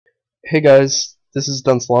Hey guys, this is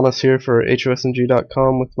Dunslanis here for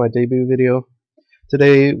HOSNG.com with my debut video.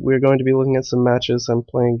 Today we're going to be looking at some matches. I'm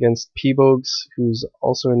playing against Pbogz, who's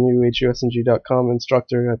also a new HOSNG.com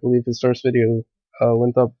instructor. I believe his first video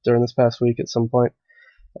went up during this past week at some point.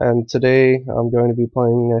 And today I'm going to be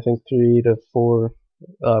playing, I think, 3 to 4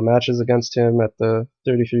 matches against him at the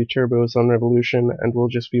 33 Turbos on Revolution, and we'll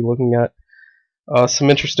just be looking at some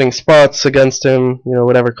interesting spots against him,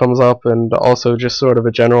 whatever comes up, and also just sort of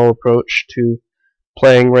a general approach to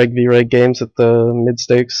playing Reg v Reg games at the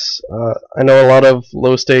mid-stakes. I know a lot of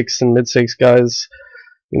low-stakes and mid-stakes guys,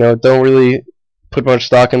 don't really put much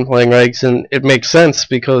stock in playing regs, and it makes sense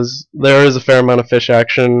because there is a fair amount of fish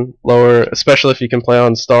action lower, especially if you can play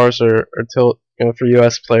on stars or tilt. For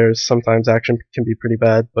US players, sometimes action can be pretty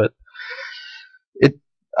bad, but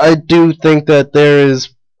I do think that there is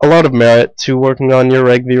a lot of merit to working on your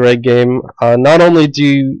Reg v Reg game. Not only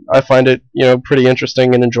do I find it, pretty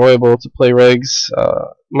interesting and enjoyable to play regs,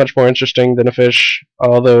 much more interesting than a fish,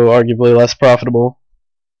 although arguably less profitable,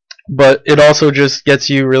 but it also just gets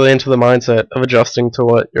you really into the mindset of adjusting to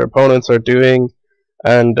what your opponents are doing,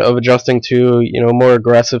 and of adjusting to, more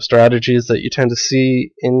aggressive strategies that you tend to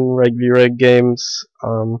see in Reg v Reg games,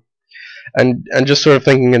 and just sort of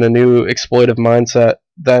thinking in a new exploitive mindset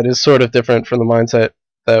that is sort of different from the mindset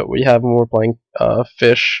that we have when we're playing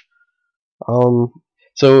fish.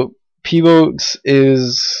 So Pbogz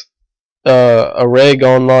is a reg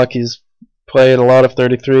on lock. He's played a lot of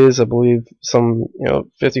 33s, I believe some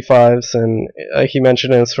 55s, and he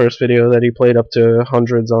mentioned in his first video that he played up to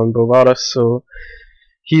hundreds on Pbogz, so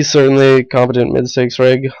he's certainly a competent mid-stakes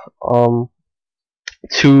reg.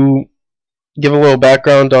 To give a little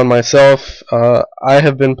background on myself, I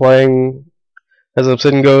have been playing, as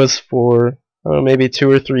Obsidian goes, for maybe 2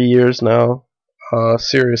 or 3 years now,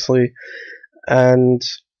 seriously, and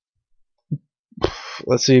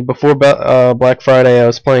let's see, before Black Friday I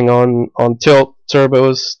was playing on tilt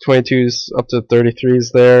turbos, 22s up to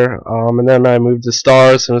 33s there, and then I moved to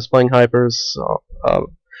stars and was playing hypers,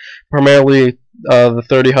 primarily the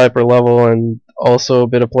 30 hyper level, and also a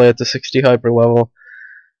bit of play at the 60 hyper level.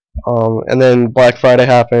 And then Black Friday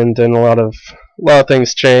happened, and a lot of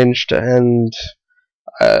things changed, and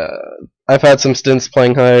I've had some stints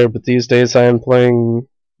playing higher, but these days I am playing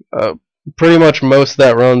pretty much most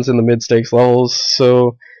that runs in the mid-stakes levels,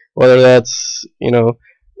 so whether that's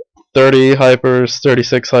 30 hypers,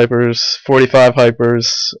 36 hypers, 45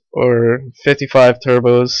 hypers, or 55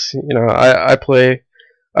 turbos, I play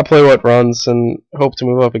what runs and hope to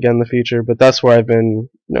move up again in the future, but that's where I've been,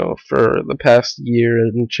 for the past year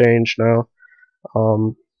and change now,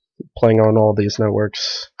 playing on all these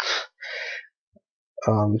networks.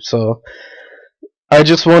 So I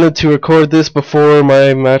just wanted to record this before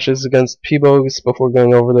my matches against Pbogz, before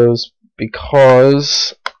going over those,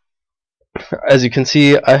 because as you can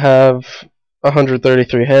see I have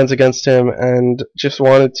 133 hands against him, and just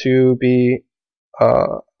wanted to be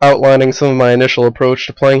outlining some of my initial approach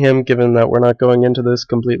to playing him, given that we're not going into this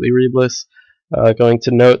completely readless. Going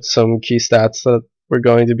to note some key stats that we're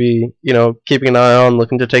going to be, keeping an eye on,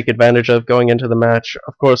 looking to take advantage of going into the match.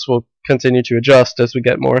 Of course, we'll continue to adjust as we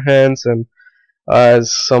get more hands and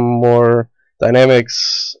as some more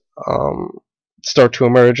dynamics start to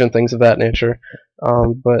emerge and things of that nature.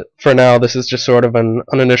 But for now, this is just sort of an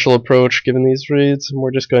initial approach given these reads, and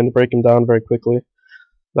we're just going to break them down very quickly.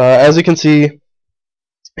 As you can see,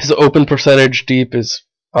 his open percentage deep is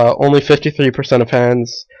only 53% of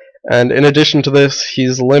hands, and in addition to this,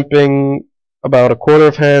 he's limping about a quarter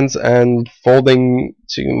of hands and folding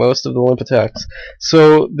to most of the limp attacks.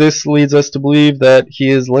 So this leads us to believe that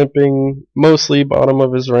he is limping mostly bottom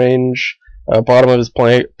of his range, bottom of his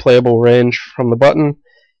playable range from the button,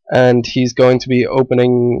 and he's going to be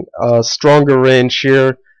opening a stronger range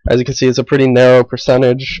here. As you can see, it's a pretty narrow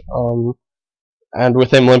percentage, and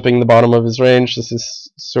with him limping the bottom of his range, this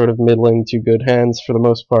is sort of middling to good hands for the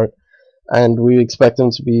most part, and we expect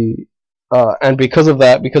him to be and because of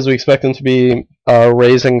that, because we expect him to be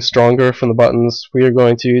raising stronger from the buttons, we are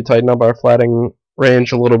going to tighten up our flatting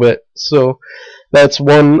range a little bit. So that's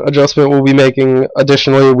one adjustment we'll be making.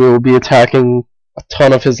 Additionally, we will be attacking a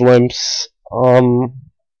ton of his limps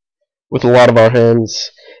with a lot of our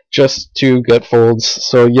hands just to get folds.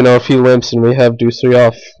 So, if he limps and we have deuce 3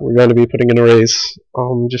 off, we're going to be putting in a raise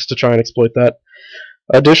just to try and exploit that.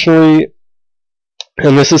 Additionally,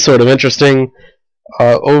 and this is sort of interesting,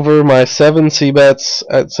 over my 7 c-bets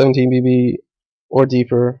at 17 BB or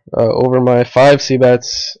deeper, over my 5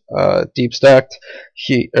 c-bets deep stacked,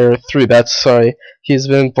 3 bets, sorry, he's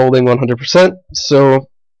been folding 100%. So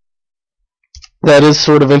that is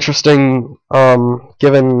sort of interesting,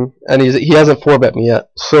 given, and he hasn't 4-bet me yet,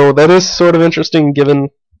 so that is sort of interesting given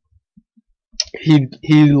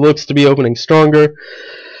he looks to be opening stronger.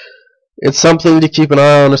 It's something to keep an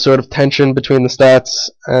eye on, a sort of tension between the stats,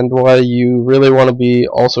 and why you really want to be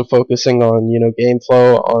also focusing on, game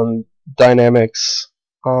flow, on dynamics,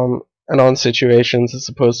 and on situations, as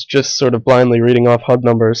opposed to just sort of blindly reading off HUD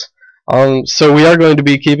numbers. So we are going to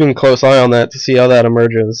be keeping a close eye on that to see how that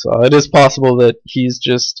emerges. It is possible that he's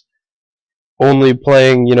just only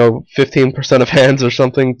playing, 15% of hands or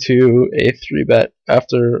something to a 3-bet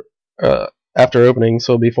after opening,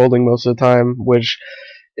 so he'll be folding most of the time, which,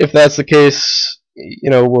 if that's the case,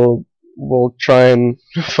 we'll try and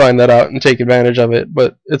find that out and take advantage of it.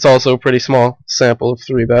 But it's also a pretty small sample of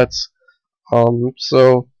 3-bets,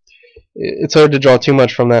 so it's hard to draw too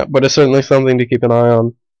much from that. But it's certainly something to keep an eye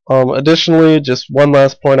on. Additionally, just one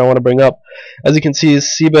last point I want to bring up. As you can see,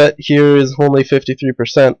 his C-bet here is only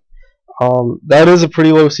 53%. That is a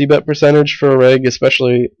pretty low C-bet percentage for a reg,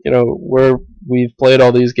 especially where we've played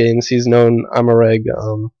all these games. He's known I'm a reg.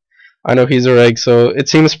 I know he's a reg, so it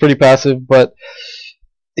seems pretty passive, but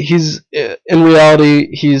in reality,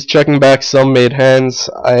 he's checking back some made hands.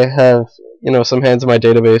 I have, some hands in my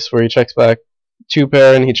database where he checks back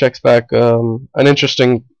 2-pair, and he checks back an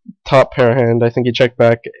interesting top pair hand. I think he checked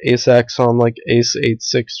back ace-x on like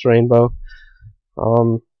ace-8-6 rainbow.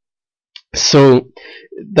 So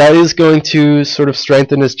that is going to sort of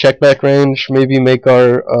strengthen his check back range, maybe make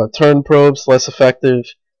our turn probes less effective.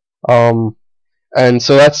 And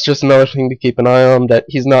so that's just another thing to keep an eye on, that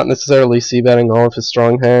he's not necessarily c-betting all of his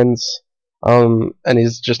strong hands, and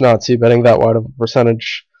he's just not c-betting that wide of a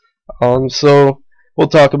percentage. So we'll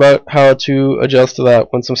talk about how to adjust to that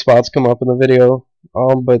when some spots come up in the video,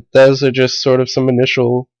 but those are just sort of some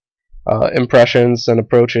initial impressions and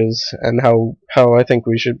approaches, and how I think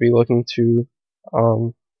we should be looking to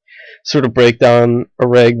sort of break down a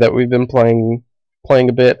reg that we've been playing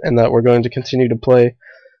a bit, and that we're going to continue to play.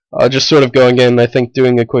 Just sort of going in, I think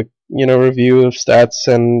doing a quick review of stats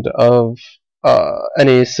and of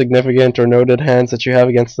any significant or noted hands that you have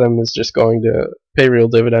against them is just going to pay real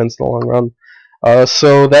dividends in the long run.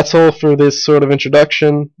 So that's all for this sort of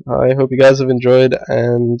introduction. I hope you guys have enjoyed,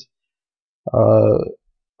 and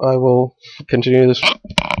I will continue this.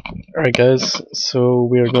 Alright guys, so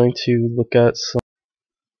we are going to look at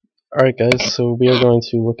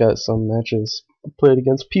some matches played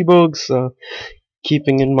against Pbogz,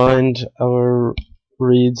 keeping in mind our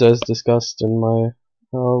reads as discussed in my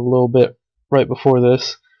little bit right before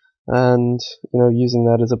this, and using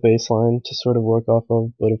that as a baseline to sort of work off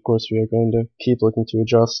of, but of course we are going to keep looking to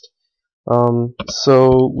adjust.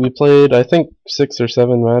 So we played, I think, 6 or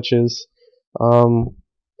 7 matches.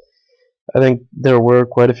 I think there were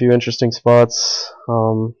quite a few interesting spots.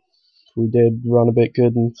 We did run a bit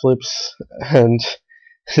good in flips, and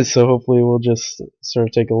so hopefully we'll just sort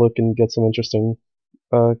of take a look and get some interesting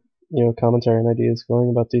commentary and ideas going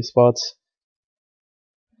about these spots.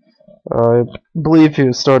 I believe he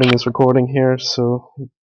was starting his recording here, so it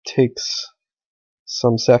takes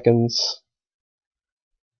some seconds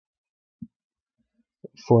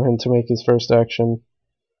for him to make his first action.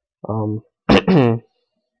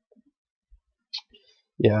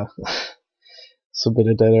 Yeah, it's a bit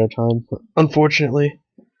of dead air time, unfortunately,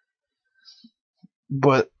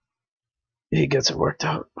 but he gets it worked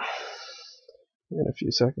out in a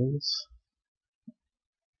few seconds.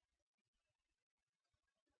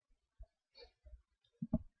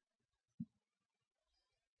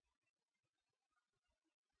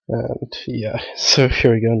 And yeah, so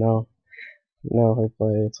here we go now. Now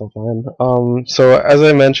hopefully it's all fine. So as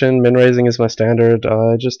I mentioned, min raising is my standard.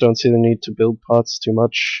 I just don't see the need to build pots too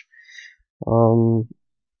much.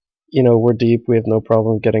 We're deep. We have no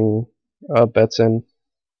problem getting bets in.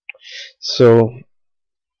 So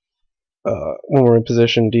when we're in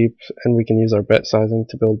position deep, and we can use our bet sizing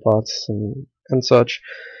to build pots and such.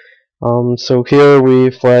 So here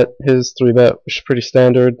we flat his 3-bet, which is pretty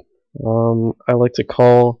standard. I like to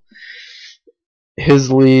call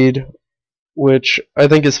his lead, which I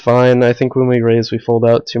think is fine. I think when we raise, we fold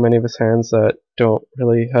out too many of his hands that don't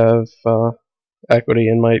really have equity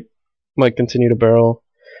and might continue to barrel.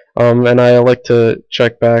 And I like to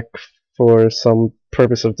check back for some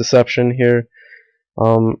purpose of deception here.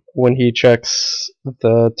 When he checks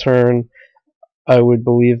the turn, I would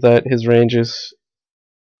believe that his range is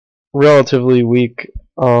relatively weak,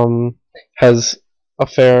 has a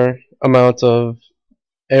fair amount of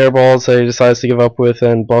air balls that he decides to give up with,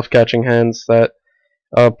 and bluff catching hands that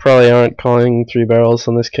probably aren't calling 3 barrels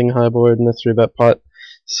on this king high board in a 3-bet pot.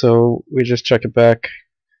 So we just check it back.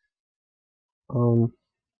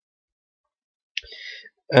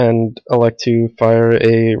 and elect to fire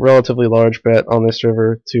a relatively large bet on this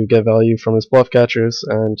river to get value from his bluff catchers,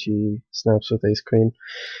 and he snaps with ace queen,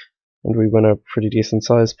 and we win a pretty decent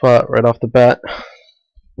sized pot right off the bat.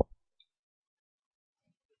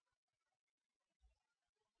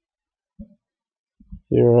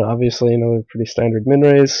 Here, obviously, another pretty standard min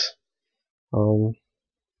raise.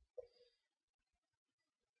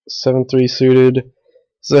 7-3 suited.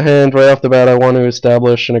 This is a hand right off the bat I want to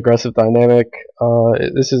establish an aggressive dynamic.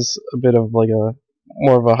 This is a bit of like a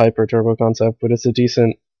more of a hyper turbo concept, but it's a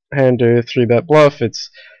decent hand to 3-bet bluff. It's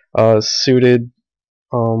suited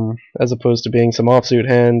as opposed to being some offsuit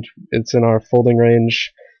hand. It's in our folding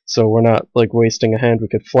range, so we're not like wasting a hand we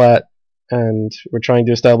could flat, and we're trying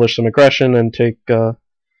to establish some aggression and take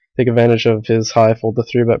advantage of his high fold to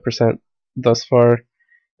 3-bet percent thus far,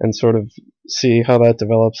 and sort of see how that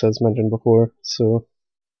develops as mentioned before. So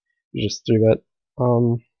just 3-bet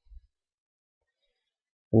and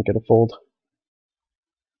get a fold.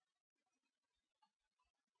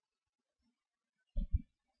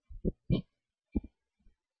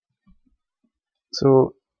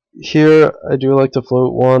 So here I do like to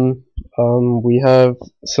float one. We have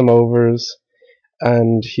some overs,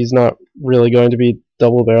 and he's not really going to be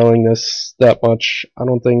double barreling this that much. I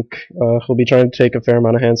don't think he'll be trying to take a fair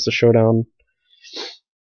amount of hands to showdown,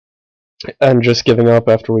 and just giving up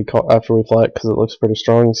after we flat because it looks pretty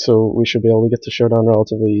strong. So we should be able to get to showdown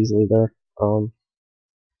relatively easily there.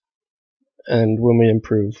 And when we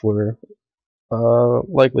improve, we're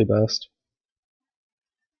likely best.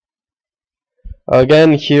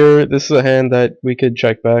 Again, here, this is a hand that we could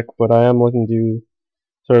check back, but I am looking to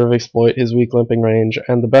sort of exploit his weak limping range,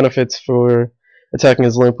 and the benefits for attacking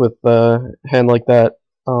his limp with a hand like that,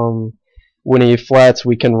 when he flats,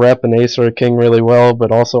 we can rep an ace or a king really well,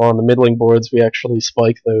 but also on the middling boards, we actually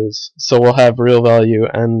spike those, so we'll have real value,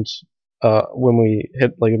 and when we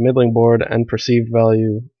hit like a middling board, and perceived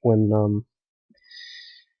value when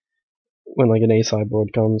like an ace high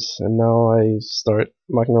board comes. And now I start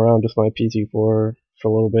mucking around with my PT4 for a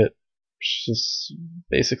little bit. It's just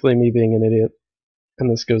basically me being an idiot, and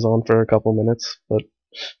this goes on for a couple minutes, but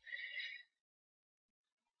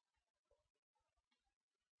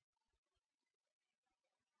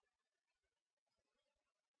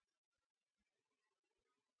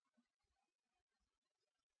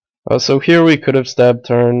so here we could have stabbed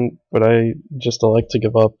turn, but I just elect to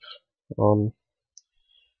give up.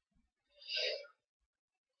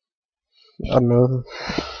 I don't know.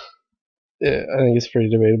 Yeah, I think it's pretty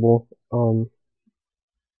debatable.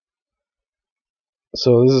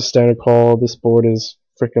 So this is a standard call. This board is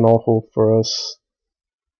freaking awful for us.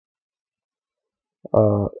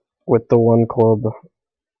 With the one club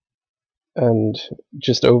and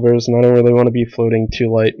just overs, and I don't really want to be floating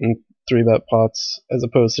too light in 3-bet pots as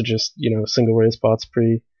opposed to just, single raise pots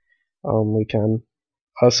we can.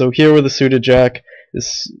 So here with the suited jack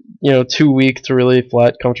is, too weak to really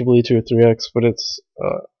flat comfortably to a 3x, but it's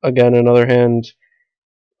again another hand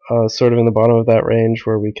sort of in the bottom of that range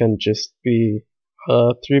where we can just be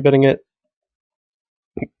 3-betting it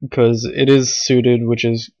because it is suited, which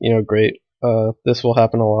is great. This will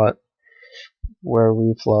happen a lot where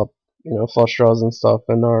we flop flush draws and stuff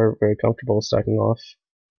and are very comfortable stacking off,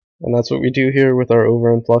 and that's what we do here with our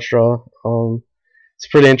over and flush draw. It's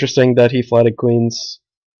pretty interesting that he flatted queens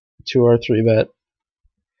to our 3-bet.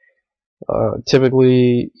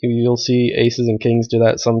 Typically you'll see aces and kings do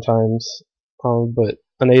that sometimes, but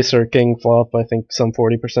an ace or a king flop I think some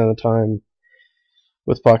 40% of the time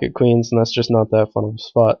with pocket queens, and that's just not that fun of a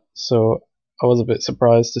spot. So I was a bit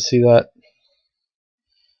surprised to see that,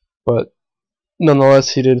 but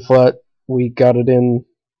nonetheless he did flat. We got it in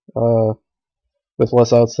with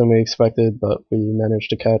less outs than we expected, but we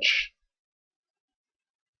managed to catch.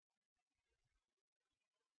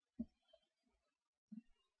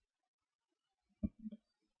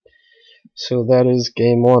 So that is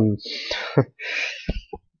game 1.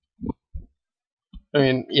 I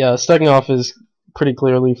mean, yeah, stacking off is pretty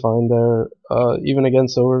clearly fine there. Even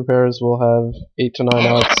against over pairs, we'll have 8 to 9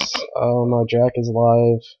 outs. Our jack is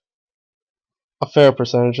live a fair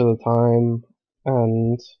percentage of the time,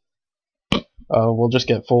 and we'll just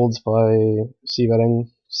get folds by c-betting.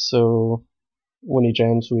 So when he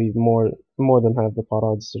jams, we more than have the pot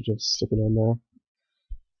odds to just stick it in there.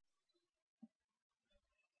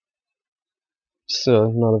 It's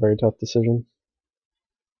not a very tough decision.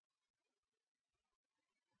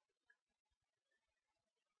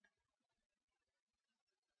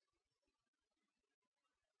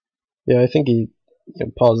 Yeah, I think he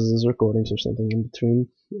pauses his recordings or something in between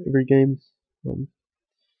every game.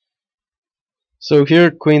 So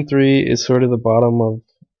here, Queen 3 is sort of the bottom of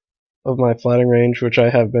of my flatting range, which I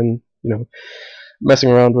have been,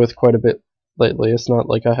 messing around with quite a bit lately. It's not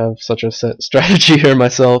like I have such a set strategy here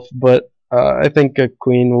myself, but I think a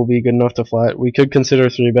queen will be good enough to flat. We could consider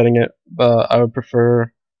 3-betting it, but I would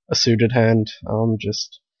prefer a suited hand,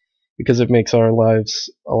 just because it makes our lives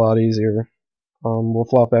a lot easier. We'll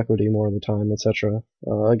flop equity more of the time, etc.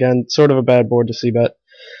 Again, sort of a bad board to c-bet.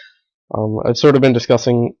 I've sort of been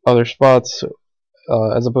discussing other spots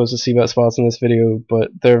as opposed to c-bet spots in this video, but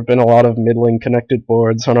there have been a lot of middling connected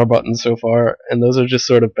boards on our buttons so far, and those are just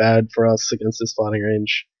sort of bad for us against this flatting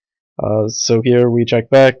range. So here we check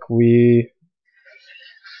back, we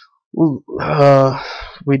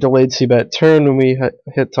delayed c-bet turn when we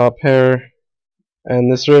hit top pair,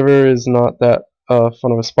 and this river is not that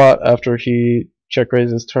fun of a spot after he check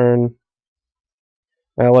raises turn.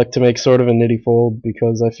 I like to make sort of a nitty fold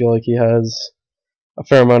because I feel like he has a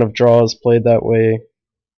fair amount of draws played that way.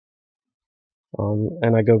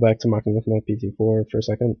 And I go back to mucking with my PT4 for a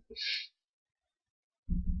second.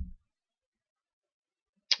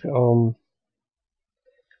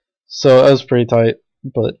 So that was pretty tight,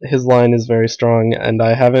 but his line is very strong, and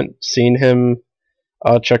I haven't seen him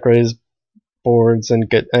check raise boards and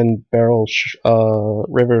barrel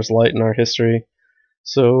rivers light in our history.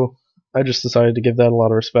 So I just decided to give that a lot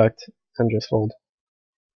of respect and just fold.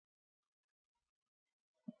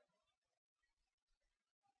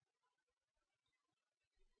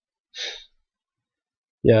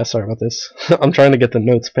 Yeah, sorry about this. I'm trying to get the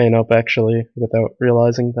notes pane up actually without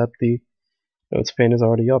realizing that the notes pane is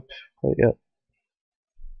already up quite yet.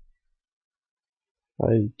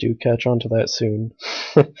 I do catch on to that soon.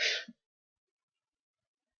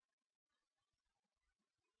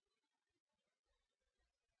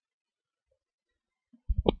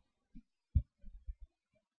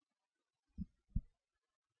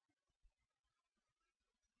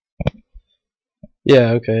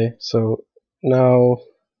 Yeah, okay, so now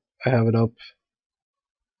I have it up.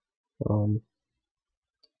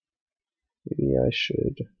 Maybe I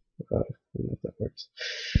should, I don't know if that works.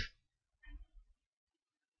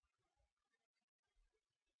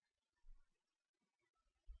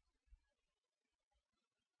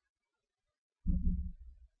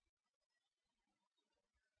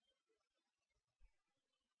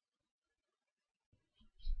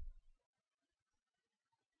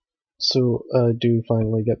 So I do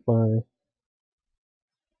finally get my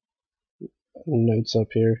notes up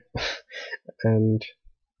here, and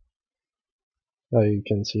you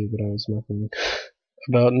can see what I was mucking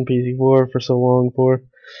about in PT4 for so long for,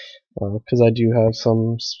 because I do have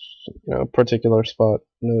some particular spot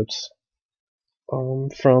notes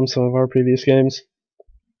from some of our previous games.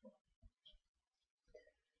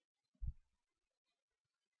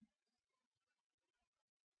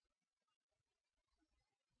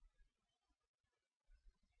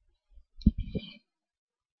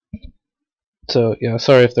 So yeah,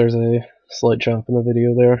 sorry if there's a slight jump in the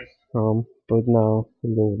video there, but now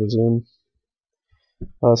we will resume.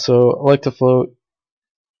 So I like to float.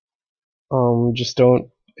 Just don't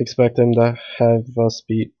expect him to have us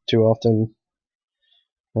beat too often.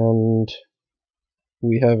 And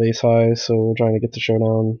we have ace high, so we're trying to get the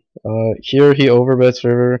showdown. Here he overbets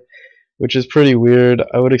river, which is pretty weird.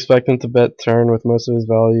 I would expect him to bet turn with most of his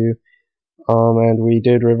value. And we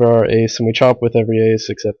did river our ace, and we chop with every ace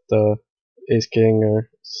except ace king or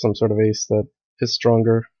some sort of ace that is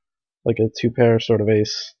stronger, like a 2-pair sort of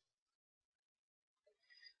ace.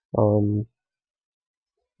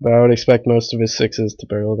 But I would expect most of his 6s to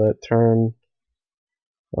barrel that turn.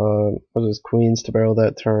 Most of his queens to barrel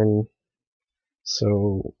that turn.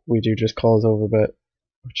 So we do just call his overbet,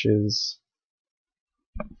 which is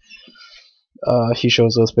he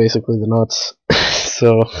shows us basically the nuts,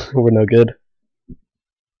 so we're no good.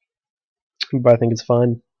 But I think it's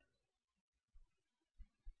fine.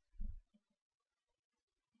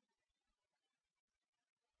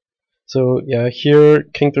 So yeah, here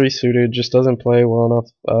king 3 suited just doesn't play well enough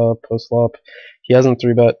post flop. He hasn't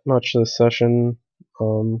 3-bet much this session,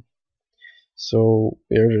 so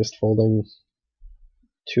we're just folding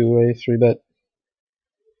to a 3-bet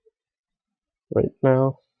right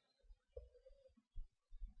now.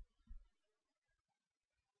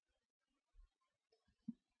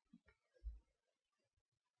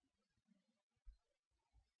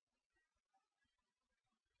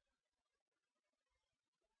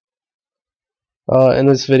 In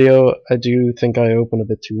this video, I do think I open a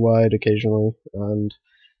bit too wide occasionally, and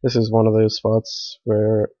this is one of those spots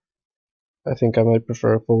where I think I might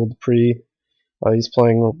prefer a fold pre. He's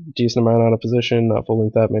playing a decent amount out of position, not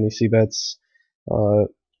folding that many c-bets,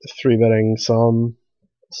 3-betting some,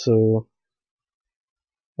 so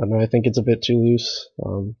I don't know, I think it's a bit too loose.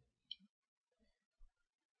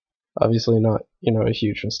 Obviously not, you know, a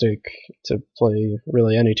huge mistake to play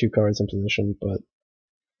really any two cards in position, but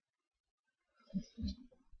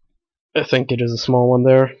I think it is a small one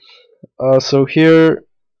there. So here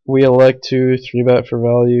we elect to 3-bet for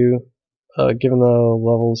value. Given the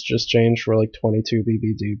levels just changed, we're like 22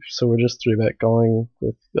 BB deep, so we're just 3-bet going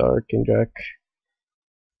with our King Jack.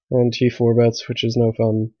 And he 4-bets, which is no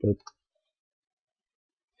fun, but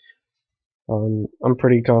I'm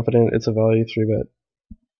pretty confident it's a value 3-bet.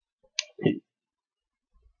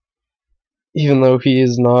 Even though he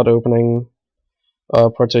is not opening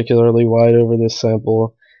particularly wide over this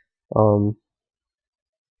sample. Hold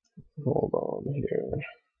on here.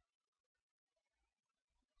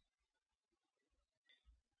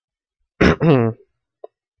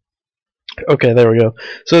 Okay, there we go.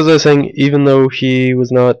 So as I was saying, even though he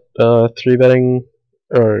was not 3-betting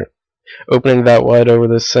or opening that wide over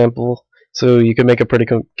this sample, so you could make a pretty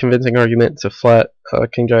convincing argument to flat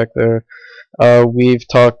King Jack there. We've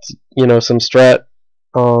talked, you know, some strat,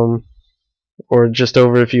 or just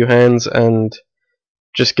over a few hands, and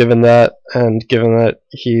just given that, and given that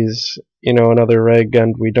he's, you know, another reg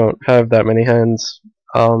and we don't have that many hands,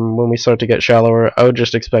 when we start to get shallower, I would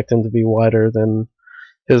just expect him to be wider than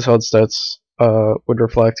his HUD stats would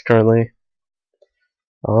reflect currently.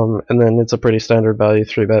 And then it's a pretty standard value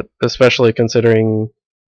 3-bet, especially considering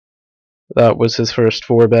that was his first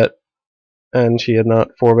 4-bet, and he had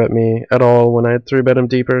not 4-bet me at all when I had 3-bet him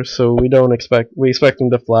deeper, so we expect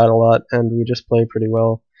him to flat a lot, and we just play pretty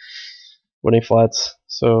well when he flats,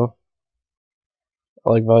 so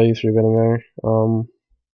I like value 3-betting there.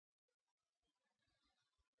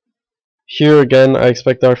 Here again, I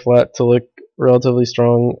expect our flat to look relatively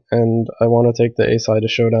strong, and I want to take the ace high to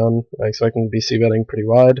showdown. I expect him to be c-betting pretty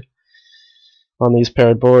wide on these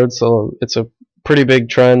paired boards, so it's a pretty big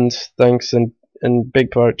trend, thanks in big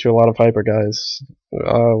part to a lot of hyper guys,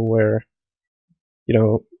 where, you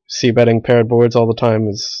know, c-betting paired boards all the time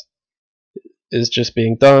is just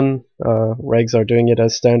being done. Regs are doing it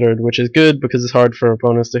as standard, which is good because it's hard for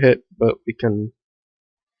opponents to hit, but we can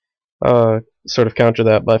sort of counter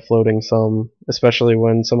that by floating some, especially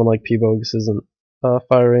when someone like Pbogz isn't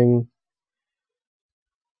firing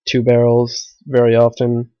 2 barrels very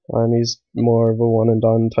often. He's more of a one and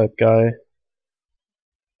done type guy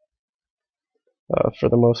for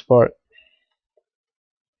the most part.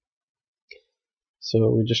 So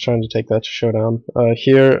we're just trying to take that to showdown.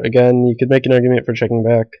 Here, again, you could make an argument for checking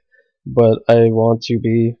back, but I want to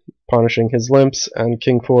be punishing his limps, and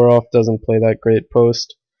King 4 off doesn't play that great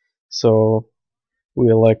post, so we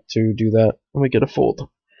elect to do that, and we get a fold.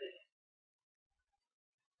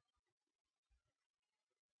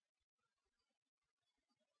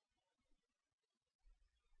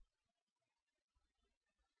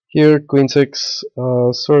 Here, Queen 6,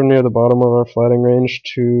 sort of near the bottom of our flatting range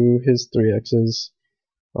to his 3x's.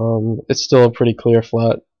 It's still a pretty clear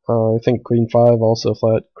flat. I think Queen 5 also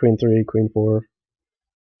flat, Queen 3, Queen 4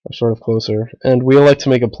 are sort of closer. And we elect to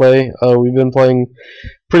make a play. We've been playing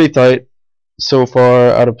pretty tight so far,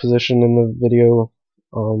 out of position in the video.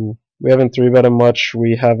 We haven't 3-bet him much,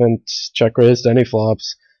 we haven't check-raised any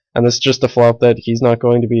flops, and it's just a flop that he's not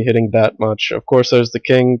going to be hitting that much. Of course there's the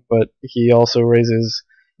king, but he also raises,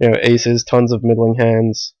 you know, aces, tons of middling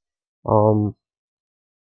hands.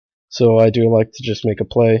 So I do like to just make a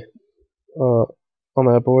play on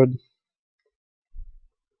that board,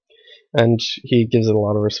 and he gives it a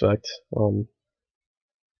lot of respect.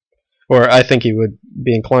 Or I think he would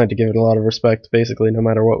be inclined to give it a lot of respect, basically, no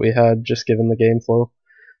matter what we had, just given the game flow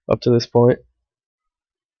up to this point.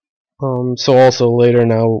 So also later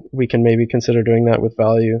now, we can maybe consider doing that with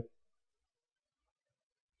value.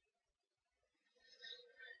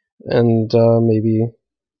 And maybe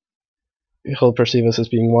he'll perceive us as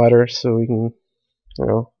being wider, so we can, you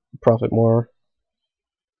know, profit more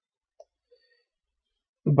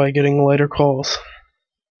by getting lighter calls.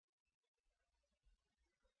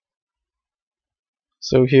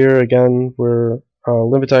 So here again, we're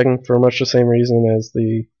limp attacking for much the same reason as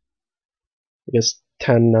the, I guess,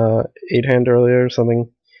 10 8-hand earlier, or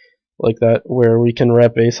something like that, where we can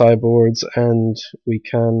rep ace high boards, and we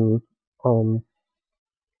can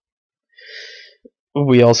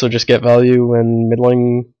we also just get value when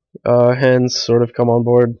middling hands sort of come on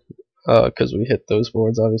board, because we hit those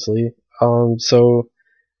boards obviously. So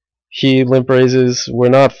he limp raises, we're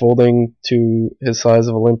not folding to his size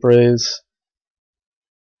of a limp raise.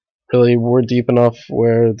 Really, we're deep enough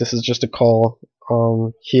where this is just a call.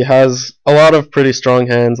 He has a lot of pretty strong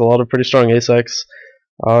hands, a lot of pretty strong ace-x,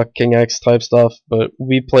 king x type stuff, but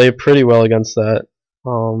we play pretty well against that.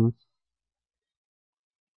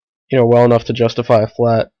 You know, well enough to justify a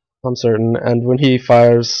flat. I'm certain. And when he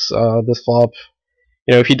fires this flop,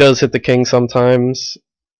 he does hit the king sometimes.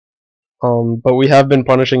 But we have been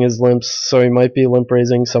punishing his limps, so he might be limp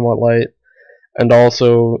raising somewhat light. And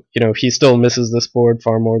also, he still misses this board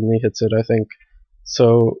far more than he hits it, I think.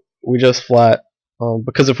 So we just flat.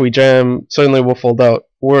 Because if we jam, certainly we'll fold out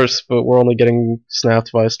worse, but we're only getting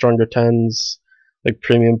snapped by stronger tens, like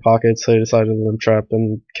premium pockets, they decided to limp trap,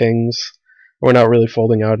 and kings. We're not really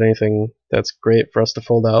folding out anything that's great for us to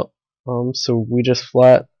fold out. So we just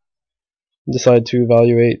flat, decide to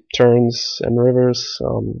evaluate turns and rivers.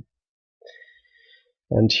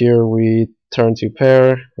 And here we turn to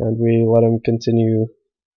pair, and we let him continue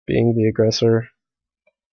being the aggressor.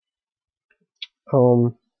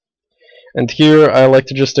 And here I like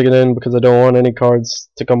to just stick it in because I don't want any cards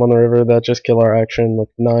to come on the river that just kill our action, like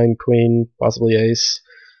 9, queen, possibly ace.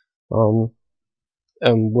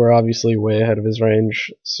 And we're obviously way ahead of his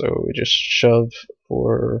range, so we just shove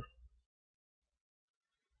for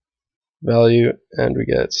value, and we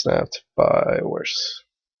get snapped by worse.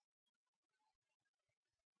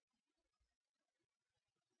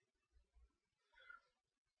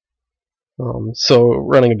 So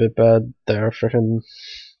running a bit bad there for him,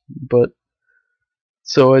 but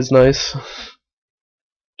it's always nice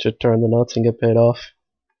to turn the nuts and get paid off.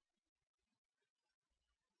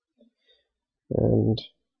 And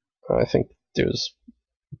I think it was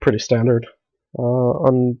pretty standard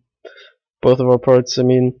on both of our parts. I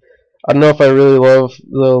mean, I don't know if I really love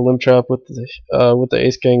the limp trap with the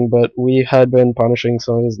ace king, but we had been punishing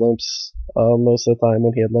some of his limps most of the time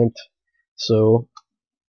when he had limped, so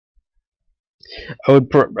I'd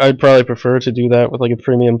probably prefer to do that with like a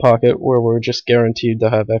premium pocket where we're just guaranteed to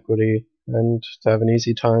have equity and to have an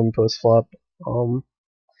easy time post flop.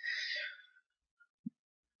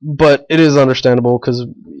 But it is understandable because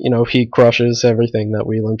he crushes everything that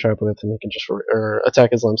we limp trap with, and he can just or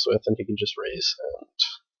attack his limps with, and he can just raise. And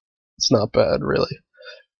it's not bad, really,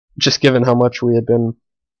 just given how much we had been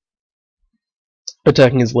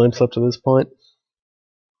attacking his limps up to this point.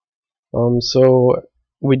 So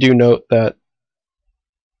we do note that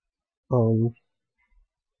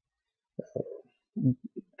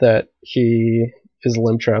that he is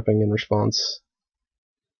limp trapping in response.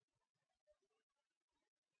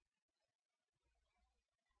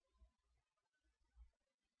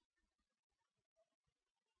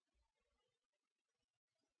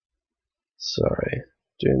 Sorry,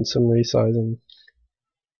 doing some resizing.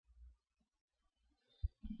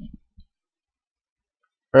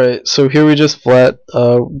 Alright, so here we just flat.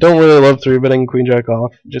 Don't really love 3-betting queen jack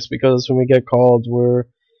off, just because when we get called,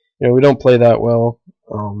 we don't play that well.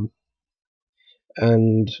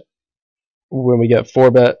 And when we get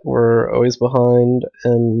 4-bet, we're always behind,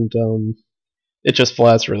 and it just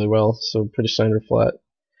flats really well, so pretty standard flat.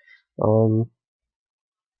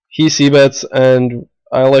 He c-bets, and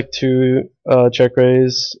I like to check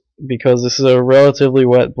raise because this is a relatively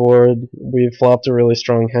wet board. We've flopped a really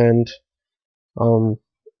strong hand,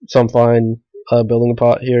 so I'm fine building a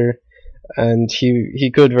pot here. And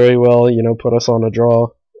he could very well, put us on a draw,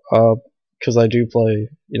 because I do play,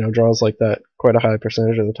 draws like that quite a high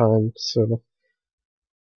percentage of the time. So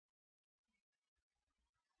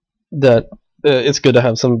that it's good to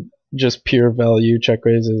have some just pure value check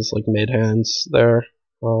raises, like mid hands there.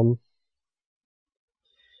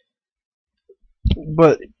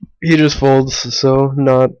 But he just folds, so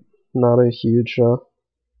not a huge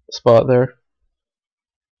spot there.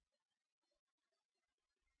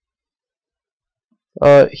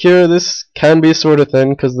 Here this can be sort of thin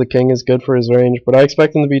because the king is good for his range, but I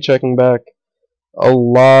expect him to be checking back a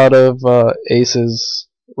lot of aces,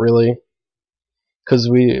 really, because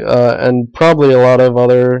we and probably a lot of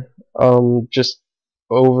other just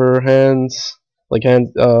overhands, like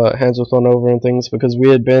hands with one over and things, because we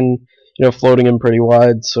had been floating him pretty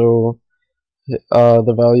wide, so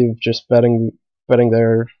the value of just betting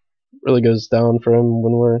there really goes down for him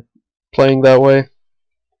when we're playing that way.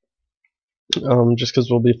 Just because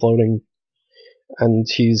we'll be floating, and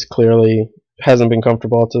he's clearly hasn't been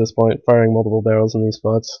comfortable up to this point firing multiple barrels in these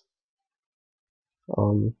spots.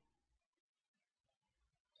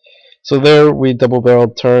 So there we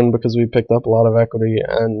double-barreled turn because we picked up a lot of equity,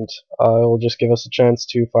 and it will just give us a chance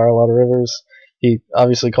to fire a lot of rivers. He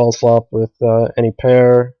obviously calls flop with any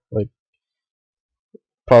pair, like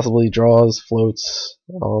possibly draws, floats,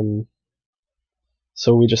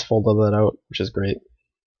 so we just folded that out, which is great.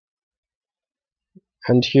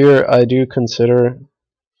 And here I do consider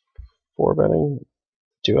 4-betting.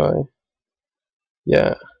 Do I?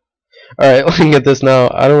 Yeah. Alright, looking at this now,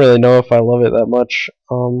 I don't really know if I love it that much.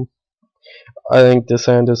 I think this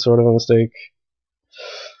hand is sort of a mistake.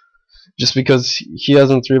 just because he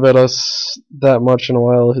hasn't 3-bet us that much in a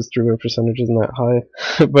while. His 3-bet percentage isn't that high.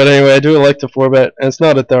 But anyway, I do like to 4-bet, and it's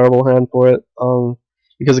not a terrible hand for it.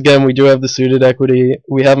 Because again, we do have the suited equity.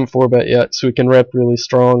 We haven't 4-bet yet, so we can rep really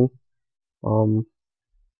strong on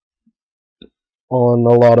a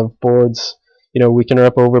lot of boards. You know, we can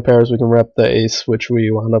rep over pairs, we can rep the ace, which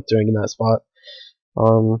we wound up doing in that spot.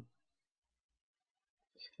 And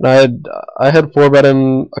I had 4-bet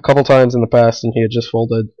him a couple times in the past, and he had just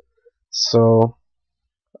folded. So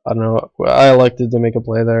I don't know. I elected to make a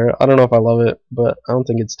play there. I don't know if I love it, but I don't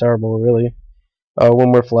think it's terrible, really.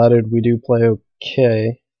 When we're flattered, we do play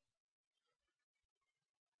okay.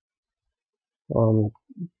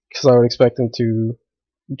 Because I would expect him to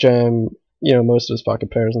jam, you know, most of his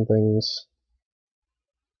pocket pairs and things.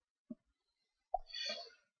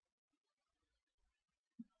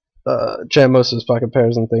 Jam most of his pocket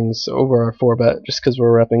pairs and things over our 4-bet, just because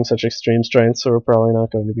we're repping such extreme strength, so we're probably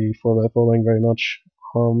not going to be 4-bet folding very much.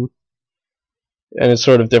 And it's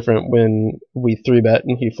sort of different when we 3-bet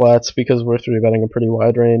and he flats, because we're 3-betting a pretty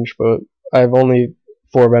wide range, but I've only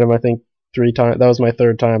 4-bet him, I think, 3 times. That was my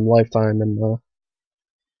 3rd time lifetime, and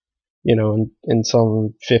you know, in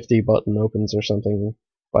some 50 button opens or something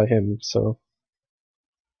by him, so,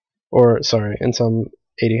 or sorry, in some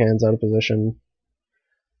 80 hands out of position,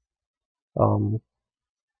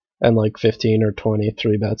 and like 15 or 20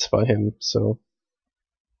 3-bets by him, so.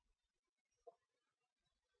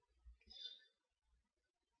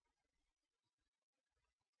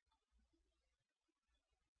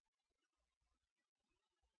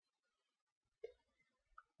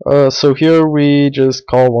 So here we just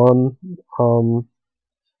call 1,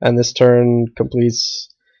 and this turn completes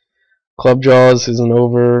club draws, isn't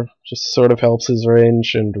over, just sort of helps his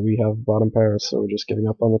range, and we have bottom pair, so we're just giving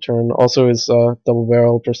up on the turn. Also, his double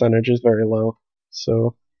barrel percentage is very low,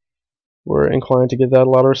 so we're inclined to give that a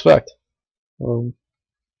lot of respect.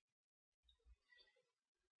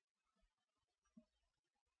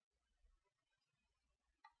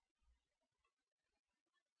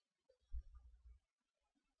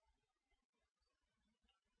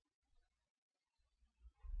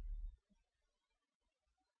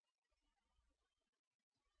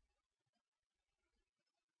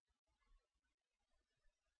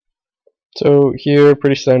 So here,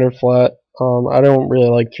 pretty standard flat. I don't really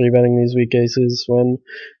like 3-betting these weak aces when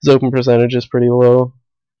his open percentage is pretty low,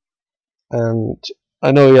 and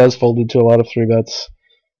I know he has folded to a lot of 3-bets.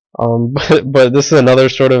 But this is another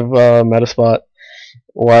sort of meta spot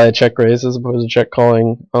why I check raise as opposed to check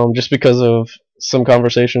calling. Just because of some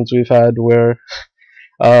conversations we've had where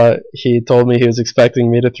he told me he was expecting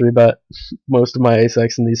me to 3-bet most of my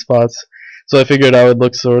ace-x in these spots. So I figured I would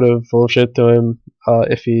look sort of full shit to him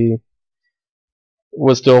if he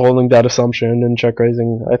was still holding that assumption and check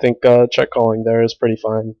raising. I think check calling there is pretty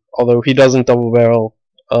fine. Although he doesn't double barrel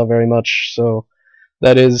very much, so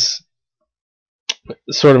that is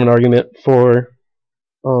sort of an argument for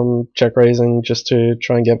check raising just to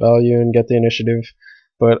try and get value and get the initiative.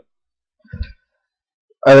 But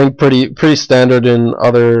I think pretty standard in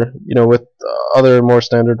other, you know, with other more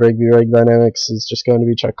standard reg v reg dynamics is just going to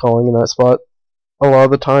be check calling in that spot a lot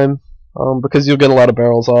of the time, because you'll get a lot of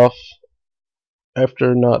barrels off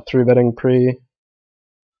after not 3-betting pre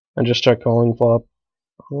and just check calling flop.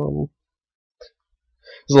 There's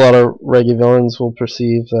a lot of reggy villains will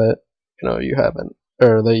perceive that, you know, you haven't,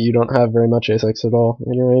 or that you don't have very much ace-x at all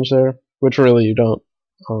in your range there, which really you don't,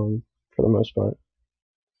 for the most part.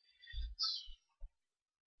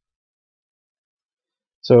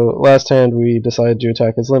 So last hand we decided to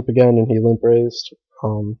attack his limp again, and he limp raised.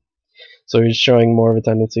 So he's showing more of a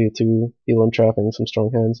tendency to be limp trapping some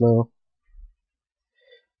strong hands now.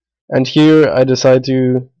 And here I decide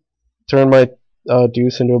to turn my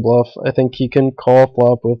deuce into a bluff. I think he can call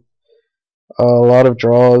flop with a lot of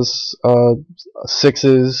draws,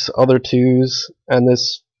 sixes, other twos, and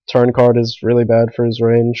this turn card is really bad for his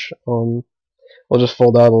range. We'll just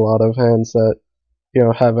fold out a lot of hands that, you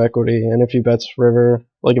know, have equity, and if he bets river,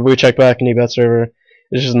 like if we check back and he bets river,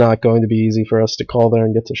 it's just not going to be easy for us to call there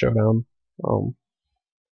and get to showdown.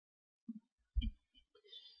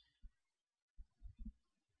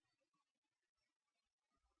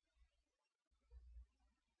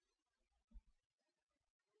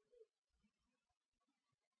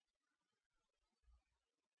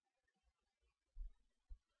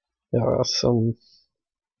 Yeah, some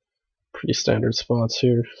pretty standard spots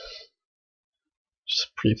here.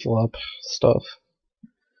 Just pre-flop stuff.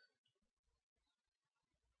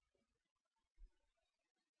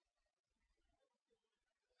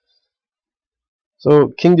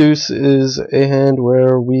 So King Deuce is a hand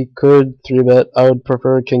where we could 3-bet. I would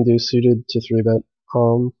prefer King Deuce suited to 3-bet.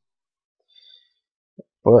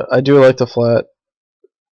 but I do like to flat,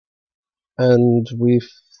 and we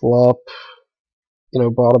flop,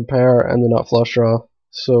 bottom pair and the nut flush draw.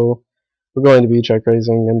 So we're going to be check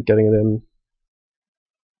raising and getting it in.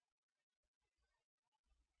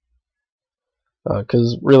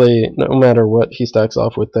 Because really, no matter what he stacks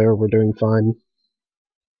off with there, we're doing fine.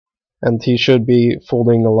 And he should be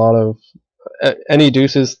folding a lot of any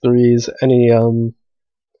deuces, threes, any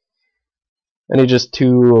just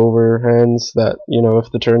two over hands that,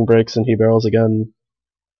 if the turn breaks and he barrels again,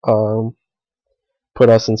 put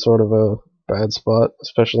us in sort of a bad spot,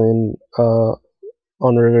 especially in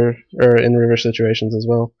on river or in river situations as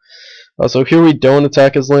well. So here we don't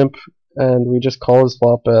attack his limp, and we just call his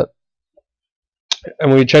flop bet, and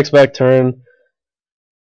when he checks back turn,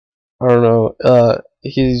 I don't know.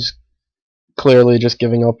 He's clearly just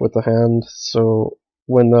giving up with the hand. So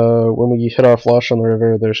when we hit our flush on the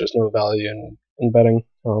river, there's just no value in betting.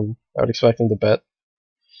 I would expect him to bet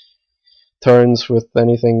turns with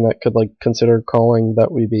anything that could consider calling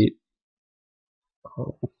that we beat.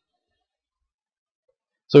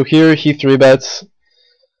 So here he 3-bets,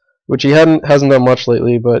 which he hasn't done much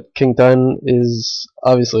lately, but King 10 is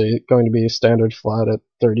obviously going to be standard flat at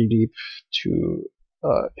 30 deep to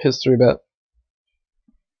his 3-bet.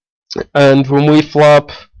 And when we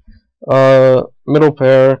flop middle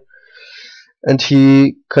pair, and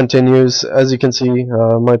he continues, as you can see,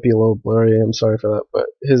 might be a little blurry, I'm sorry for that, but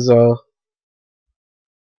his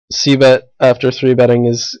C-bet after 3-betting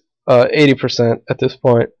is 80% at this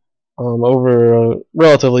point, over a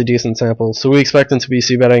relatively decent sample. So we expect him to be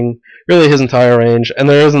C-betting really his entire range, and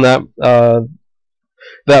there isn't that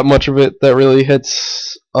much of it that really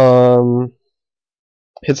hits the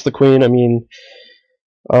queen. I mean,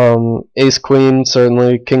 ace queen,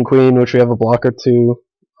 certainly, king queen, which we have a blocker to.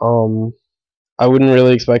 I wouldn't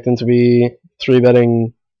really expect him to be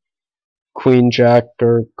 3-betting queen jack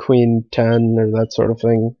or queen 10 or that sort of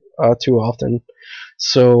thing too often.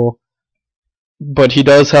 So, but he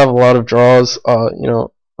does have a lot of draws,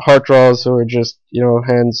 heart draws, or just,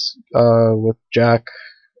 hands with jack,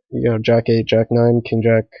 jack 8, jack 9, king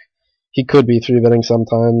jack. He could be 3-betting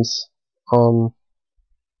sometimes, or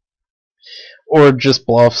just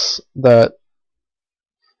bluffs that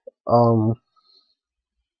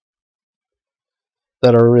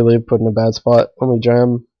that are really put in a bad spot when we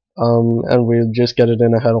jam, and we just get it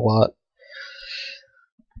in ahead a lot.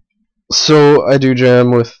 So I do jam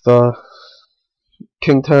with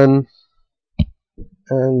king 10,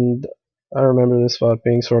 and I remember this spot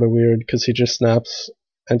being sort of weird because he just snaps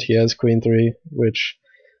and he has queen 3, which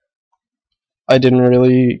I didn't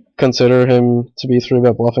really consider him to be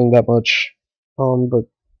 3-bet bluffing that much, but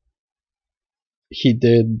he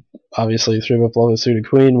did obviously 3-bet bluff a suited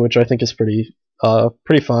queen, which I think is pretty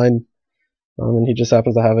fine, and he just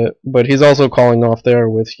happens to have it. But he's also calling off there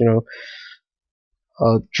with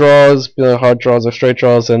draws, hard draws or straight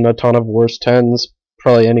draws, and a ton of worse 10s,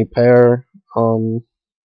 probably any pair.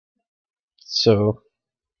 So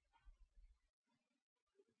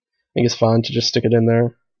I think it's fine to just stick it in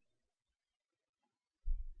there.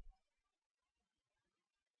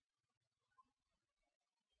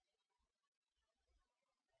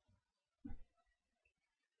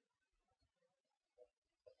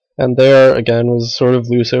 And there, again, was sort of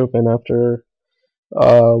loose open after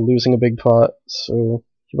losing a big pot, so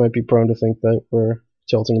you might be prone to think that we're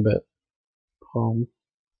tilting a bit.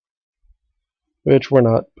 Which we're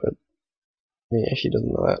not, but yeah, he doesn't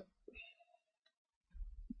know that.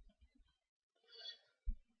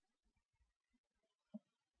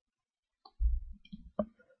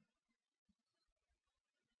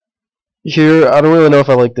 Here, I don't really know if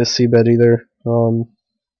I like this C-bet either.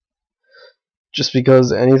 Just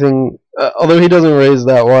because anything, although he doesn't raise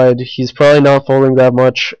that wide, he's probably not folding that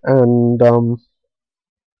much, and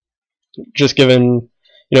just given,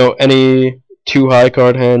 any two high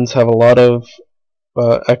card hands have a lot of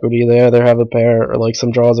equity there. They have a pair or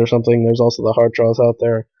some draws or something. There's also the hard draws out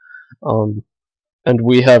there, and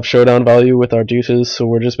we have showdown value with our deuces, so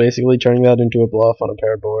we're just basically turning that into a bluff on a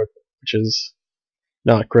paired board, which is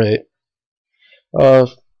not great.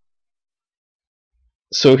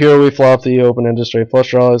 So here we flop the open-ended straight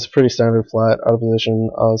flush draw. It's pretty standard flat, out of position.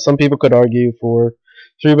 Some people could argue for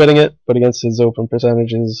 3-betting it, but against his open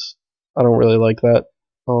percentages, I don't really like that.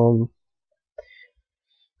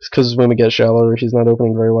 It's because when we get shallower, he's not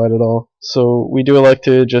opening very wide at all. So we do elect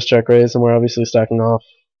to just check raise, and we're obviously stacking off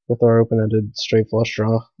with our open-ended straight flush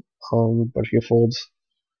draw. But he folds.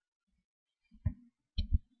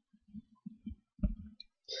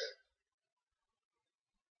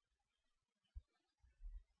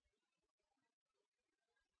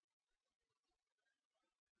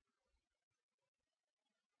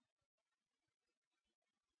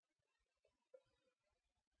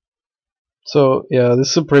 So yeah,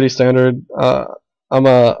 this is a pretty standard. I'm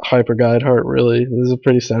a hyper guide heart really. This is a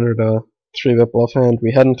pretty standard 3-bet bluff hand.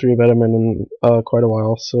 We hadn't 3-bet him in quite a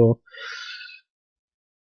while, so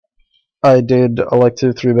I did elect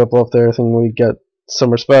to 3-bet bluff there. I think we get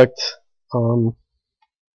some respect. And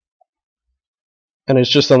it's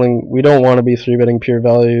just something we don't want to be 3-betting pure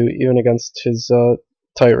value even against his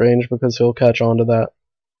tight range, because he'll catch on to that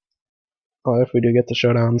if we do get the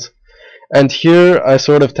showdowns. And here I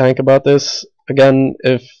sort of tank about this. Again,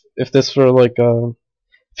 if this were like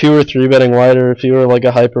if you were 3-betting wider, if you were like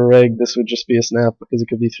a hyper reg, this would just be a snap, because it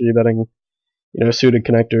could be 3-betting, you know, suited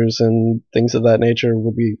connectors and things of that nature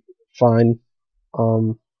would be fine.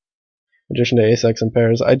 In addition to ace-x and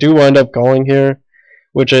pairs, I do wind up calling here,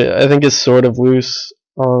 which I think is sort of loose.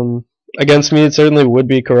 Against me, it certainly would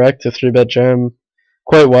be correct to 3-bet jam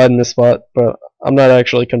quite wide in this spot, but I'm not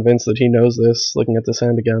actually convinced that he knows this, looking at this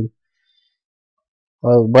hand again.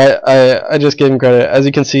 But I just gave him credit. As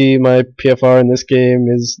you can see, my PFR in this game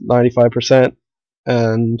is 95%,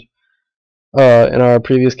 and in our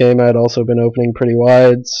previous game I had also been opening pretty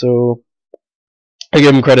wide, so I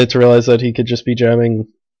gave him credit to realize that he could just be jamming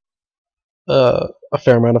a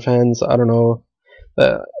fair amount of hands. I don't know,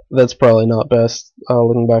 that's probably not best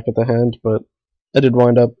looking back at the hand, but I did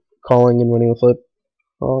wind up calling and winning the flip.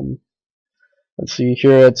 Let's see,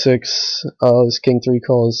 here at 6, this king 3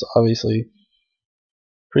 call is obviously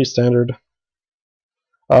pretty standard.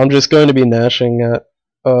 I'm just going to be nashing at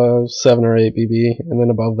 7 or 8 BB, and then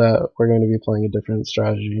above that we're going to be playing a different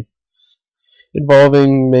strategy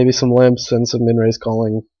involving maybe some limps and some min-raise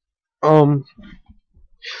calling, and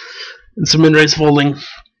some min-raise folding.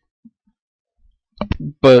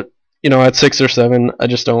 But you know, at 6 or 7, I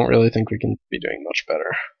just don't really think we can be doing much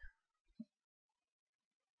better.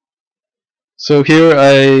 So here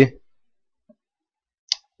I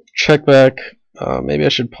check back. Maybe I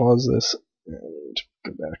should pause this and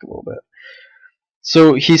go back a little bit.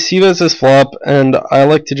 So he c-bets his flop, and I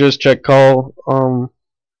like to just check call,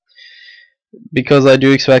 because I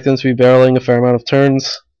do expect him to be barreling a fair amount of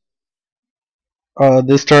turns.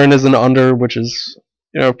 This turn is an under, which is,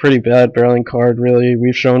 you know, a pretty bad barreling card, really.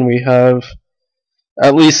 We've shown we have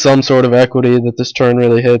at least some sort of equity that this turn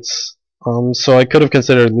really hits. So I could have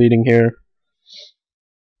considered leading here,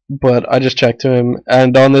 but I just checked to him.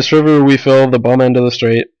 And on this river, we fill the bum end of the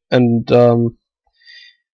straight, and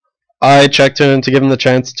I checked to him to give him the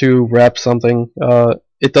chance to wrap something.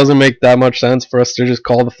 It doesn't make that much sense for us to just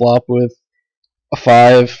call the flop with a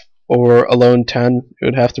 5 or a lone 10. It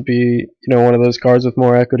would have to be, you know, one of those cards with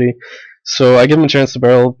more equity. So I give him a chance to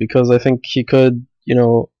barrel, because I think he could, you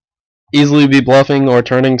know, easily be bluffing or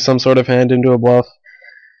turning some sort of hand into a bluff.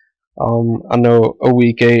 I know a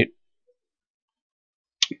weak 8,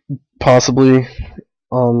 possibly.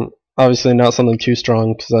 Obviously not something too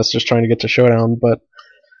strong, because that's just trying to get to showdown, but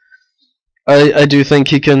I do think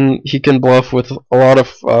he can bluff with a lot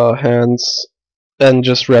of hands and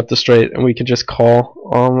just rep the straight, and we could just call.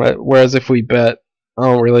 Whereas if we bet, I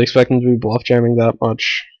don't really expect him to be bluff jamming that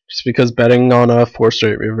much, just because betting on a 4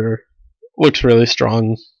 straight river looks really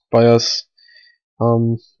strong by us.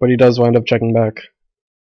 But he does wind up checking back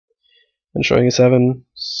and showing a 7,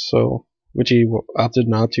 so which he opted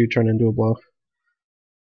not to turn into a bluff.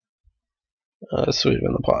 Sweep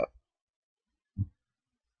in the pot.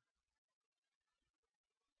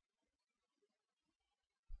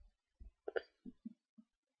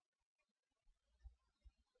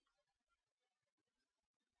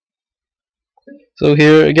 So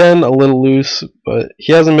here, again, a little loose, but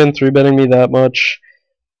he hasn't been 3-betting me that much.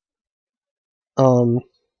 And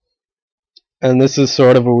this is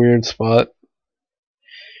sort of a weird spot,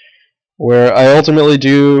 where I ultimately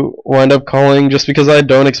do wind up calling, just because I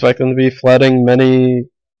don't expect him to be flatting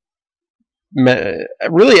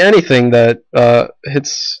really anything that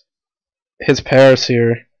hits his pairs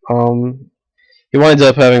here. He winds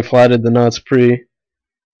up having flatted the nuts pre,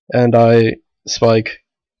 and I spike,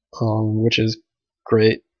 which is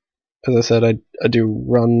great. As I said, I do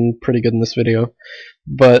run pretty good in this video,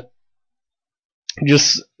 but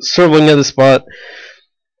just sort of looking at the spot,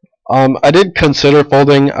 I did consider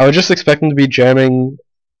folding. I was just expecting to be jamming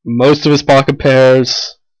most of his pocket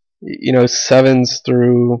pairs, you know, 7s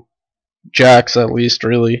through jacks at least,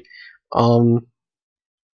 really, or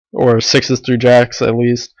 6s through jacks at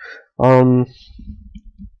least, and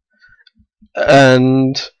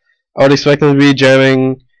I would expect him to be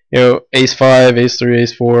jamming, you know, ace 5, ace 3,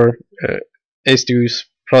 ace 4, ace deuce,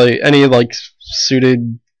 probably any like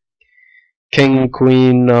suited king,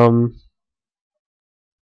 queen,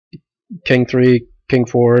 king 3, king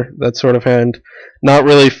 4, that sort of hand. Not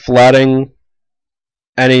really flatting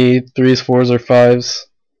any 3s, 4s, or 5s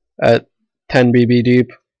at 10 BB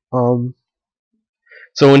deep.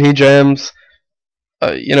 So when he jams,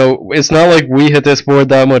 you know, it's not like we hit this board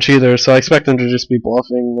that much either, so I expect him to just be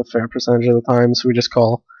bluffing a fair percentage of the time, so we just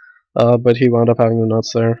call. But he wound up having the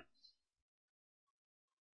nuts there.